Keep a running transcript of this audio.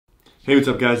Hey, what's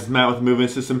up guys, it's Matt with the Movement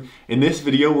System. In this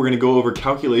video, we're going to go over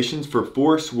calculations for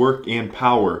force, work, and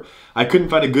power. I couldn't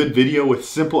find a good video with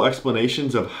simple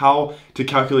explanations of how to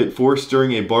calculate force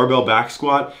during a barbell back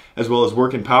squat, as well as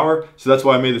work and power, so that's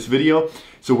why I made this video.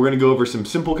 So we're going to go over some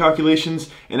simple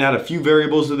calculations and add a few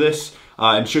variables to this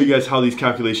and show you guys how these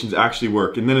calculations actually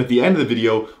work. And then at the end of the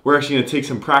video, we're actually going to take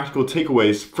some practical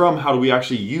takeaways from how do we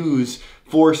actually use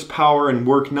force, power, and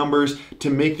work numbers to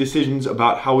make decisions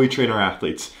about how we train our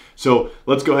athletes. So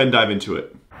let's go ahead and dive into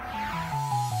it.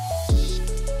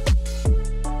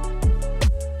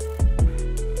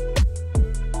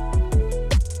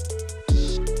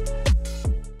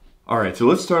 Alright, so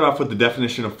let's start off with the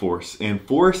definition of force. And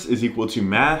force is equal to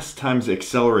mass times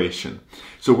acceleration.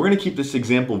 So we're going to keep this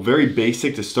example very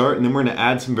basic to start, and then we're going to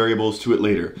add some variables to it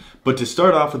later. But to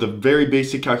start off with a very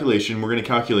basic calculation, we're going to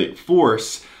calculate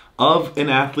force of an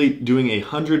athlete doing a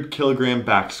 100 kilogram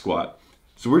back squat.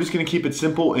 So we're just going to keep it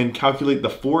simple and calculate the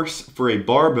force for a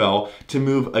barbell to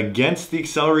move against the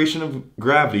acceleration of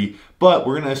gravity, but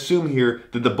we're going to assume here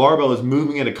that the barbell is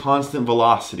moving at a constant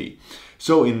velocity.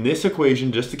 So in this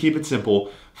equation, just to keep it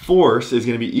simple, force is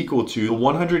going to be equal to the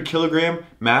 100 kilogram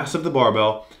mass of the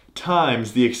barbell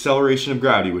times the acceleration of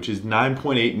gravity, which is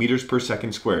 9.8 meters per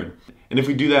second squared. And if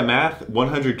we do that math,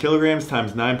 100 kilograms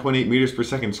times 9.8 meters per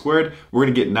second squared, we're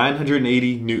going to get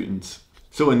 980 newtons.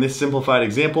 So in this simplified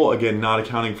example, again, not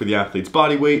accounting for the athlete's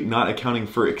body weight, not accounting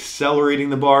for accelerating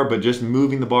the bar, but just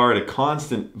moving the bar at a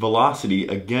constant velocity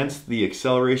against the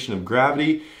acceleration of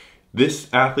gravity, this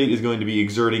athlete is going to be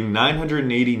exerting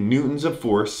 980 newtons of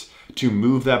force to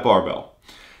move that barbell.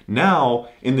 Now,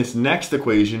 in this next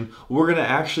equation, we're going to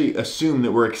actually assume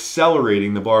that we're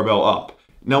accelerating the barbell up.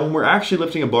 Now, when we're actually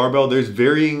lifting a barbell, there's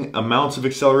varying amounts of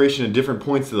acceleration at different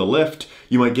points of the lift.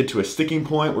 You might get to a sticking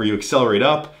point where you accelerate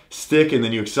up, stick, and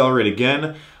then you accelerate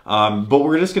again. But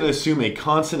we're just going to assume a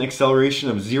constant acceleration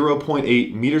of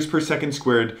 0.8 meters per second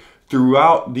squared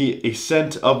throughout the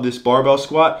ascent of this barbell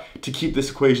squat to keep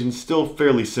this equation still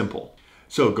fairly simple.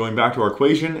 So going back to our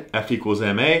equation, F equals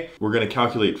ma, we're going to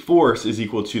calculate force is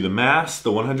equal to the mass,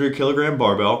 the 100 kilogram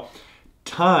barbell,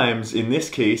 times, in this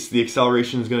case, the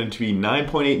acceleration is going to be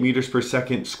 9.8 meters per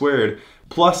second squared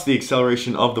plus the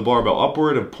acceleration of the barbell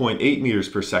upward of 0.8 meters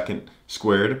per second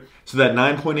squared. So that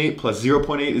 9.8 plus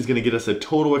 0.8 is going to get us a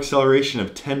total acceleration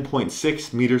of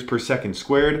 10.6 meters per second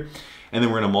squared. And then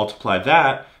we're going to multiply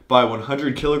that by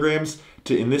 100 kilograms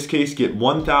to, in this case, get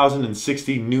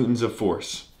 1,060 newtons of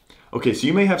force. Okay, so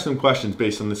you may have some questions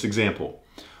based on this example.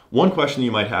 One question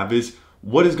you might have is,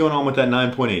 what is going on with that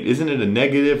 9.8? Isn't it a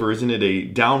negative or isn't it a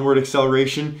downward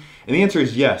acceleration? And the answer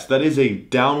is yes, that is a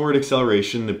downward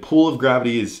acceleration. The pull of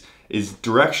gravity is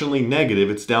directionally negative.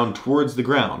 It's down towards the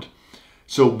ground.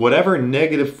 So whatever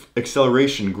negative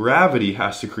acceleration gravity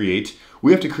has to create,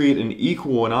 we have to create an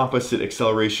equal and opposite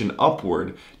acceleration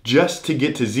upward just to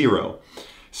get to zero.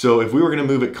 So if we were going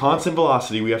to move at constant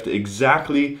velocity, we have to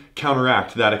exactly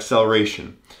counteract that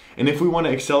acceleration. And if we want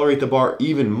to accelerate the bar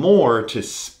even more to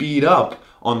speed up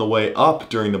on the way up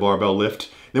during the barbell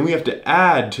lift, then we have to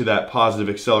add to that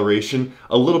positive acceleration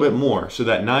a little bit more. So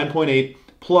that 9.8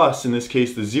 plus, in this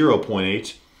case, the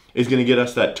 0.8 is going to get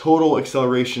us that total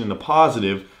acceleration in the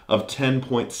positive of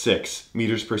 10.6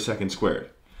 meters per second squared.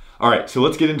 All right, so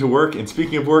let's get into work. And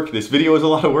speaking of work, this video is a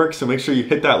lot of work, so make sure you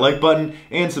hit that like button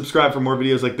and subscribe for more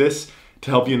videos like this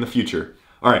to help you in the future.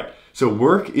 All right. So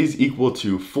work is equal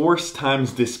to force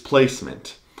times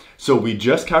displacement. So we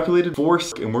just calculated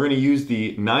force, and we're going to use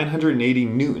the 980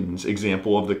 newtons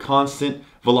example of the constant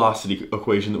velocity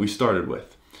equation that we started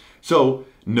with. So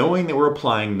knowing that we're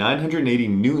applying 980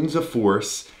 newtons of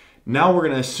force, now we're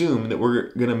going to assume that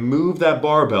we're going to move that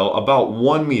barbell about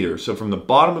 1 meter. So from the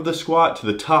bottom of the squat to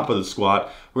the top of the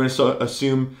squat, we're going to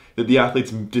assume that the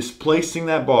athlete's displacing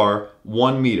that bar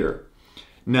 1 meter.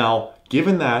 Now,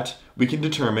 given that, we can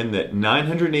determine that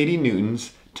 980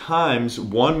 newtons times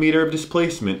 1 meter of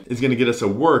displacement is going to get us a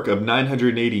work of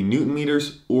 980 newton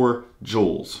meters or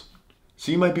joules.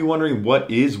 So you might be wondering,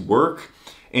 what is work?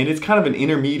 And it's kind of an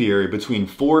intermediary between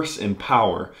force and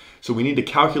power. So we need to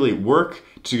calculate work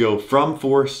to go from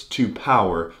force to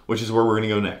power, which is where we're going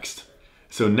to go next.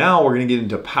 So now we're going to get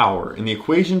into power. And the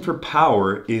equation for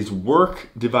power is work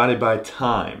divided by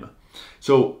time.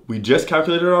 So we just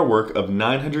calculated our work of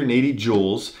 980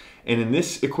 joules. And in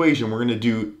this equation, we're going to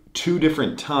do two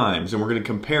different times and we're going to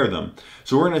compare them.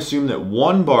 So we're going to assume that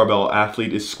one barbell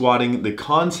athlete is squatting the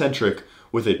concentric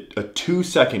with a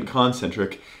 2-second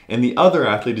concentric, and the other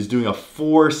athlete is doing a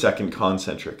 4-second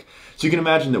concentric. So you can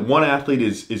imagine that one athlete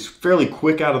is fairly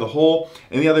quick out of the hole,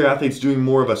 and the other athlete's doing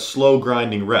more of a slow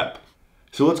grinding rep.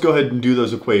 So let's go ahead and do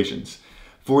those equations.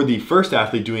 For the first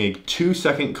athlete doing a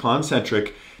 2-second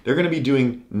concentric, they're going to be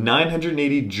doing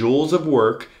 980 joules of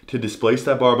work to displace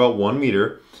that barbell 1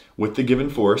 meter with the given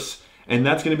force, and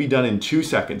that's going to be done in 2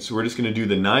 seconds. So we're just going to do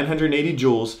the 980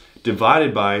 joules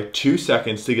divided by 2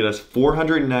 seconds to get us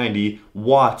 490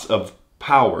 watts of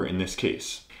power in this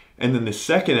case. And then the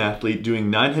second athlete doing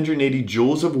 980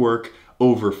 joules of work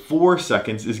over 4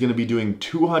 seconds is going to be doing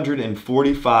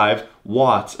 245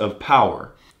 watts of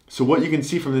power. So what you can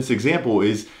see from this example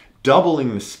is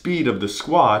doubling the speed of the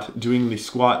squat, doing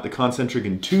the concentric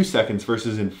in 2 seconds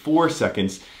versus in 4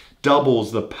 seconds,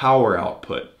 doubles the power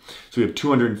output. So we have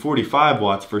 245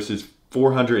 watts versus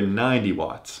 490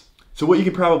 watts. So what you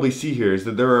can probably see here is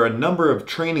that there are a number of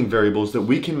training variables that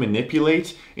we can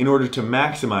manipulate in order to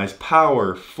maximize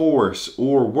power, force,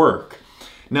 or work.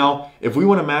 Now, if we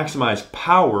want to maximize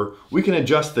power, we can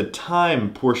adjust the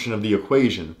time portion of the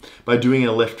equation by doing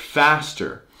a lift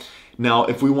faster. Now,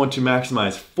 if we want to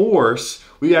maximize force,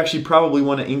 we actually probably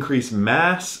want to increase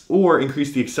mass or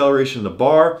increase the acceleration of the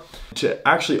bar. To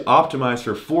actually optimize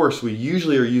for force, we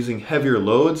usually are using heavier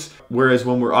loads, whereas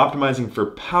when we're optimizing for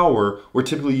power, we're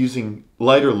typically using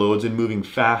lighter loads and moving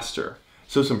faster.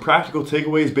 So some practical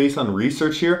takeaways based on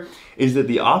research here is that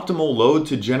the optimal load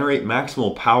to generate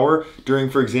maximal power during,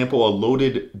 for example, a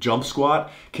loaded jump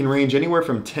squat can range anywhere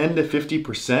from 10 to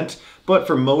 50%, but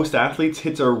for most athletes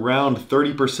hits around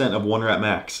 30% of 1 rep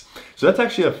max. So that's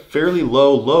actually a fairly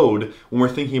low load when we're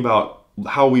thinking about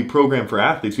how we program for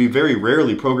athletes. We very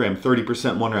rarely program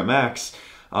 30% 1 rep max,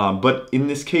 but in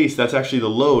this case, that's actually the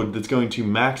load that's going to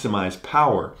maximize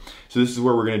power. So this is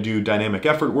where we're going to do dynamic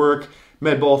effort work,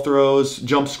 med ball throws,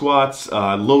 jump squats,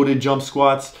 loaded jump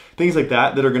squats, things like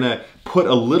that that are going to put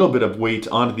a little bit of weight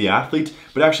onto the athlete,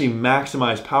 but actually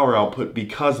maximize power output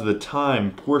because of the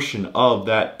time portion of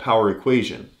that power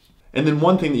equation. And then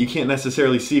one thing that you can't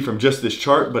necessarily see from just this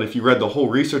chart, but if you read the whole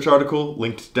research article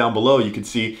linked down below, you can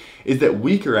see is that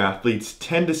weaker athletes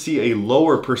tend to see a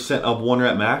lower percent of 1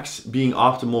 rep max being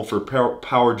optimal for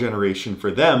power generation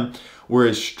for them,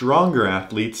 whereas stronger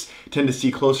athletes tend to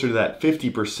see closer to that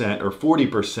 50% or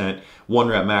 40% 1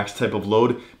 rep max type of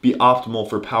load be optimal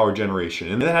for power generation.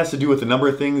 And that has to do with a number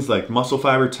of things like muscle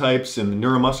fiber types and the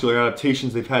neuromuscular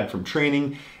adaptations they've had from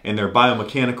training and their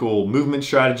biomechanical movement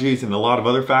strategies and a lot of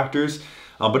other factors.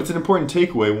 But it's an important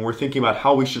takeaway when we're thinking about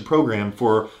how we should program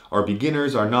for our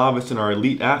beginners, our novice, and our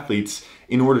elite athletes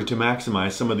in order to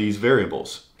maximize some of these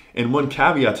variables. And one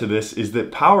caveat to this is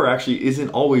that power actually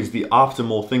isn't always the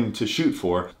optimal thing to shoot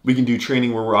for. We can do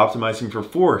training where we're optimizing for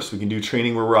force. We can do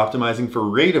training where we're optimizing for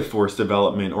rate of force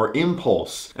development or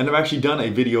impulse. And I've actually done a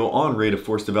video on rate of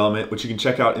force development, which you can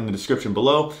check out in the description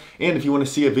below. And if you want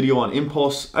to see a video on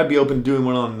impulse, I'd be open to doing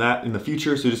one on that in the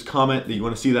future. So just comment that you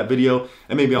want to see that video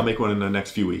and maybe I'll make one in the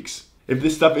next few weeks. If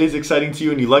this stuff is exciting to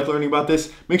you and you like learning about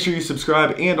this, make sure you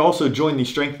subscribe and also join the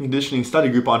Strength and Conditioning Study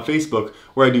Group on Facebook,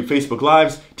 where I do Facebook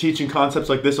Lives, teaching concepts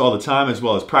like this all the time, as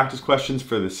well as practice questions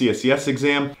for the CSCS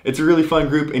exam. It's a really fun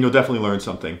group and you'll definitely learn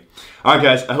something. All right,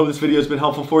 guys, I hope this video has been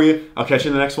helpful for you. I'll catch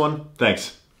you in the next one.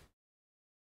 Thanks.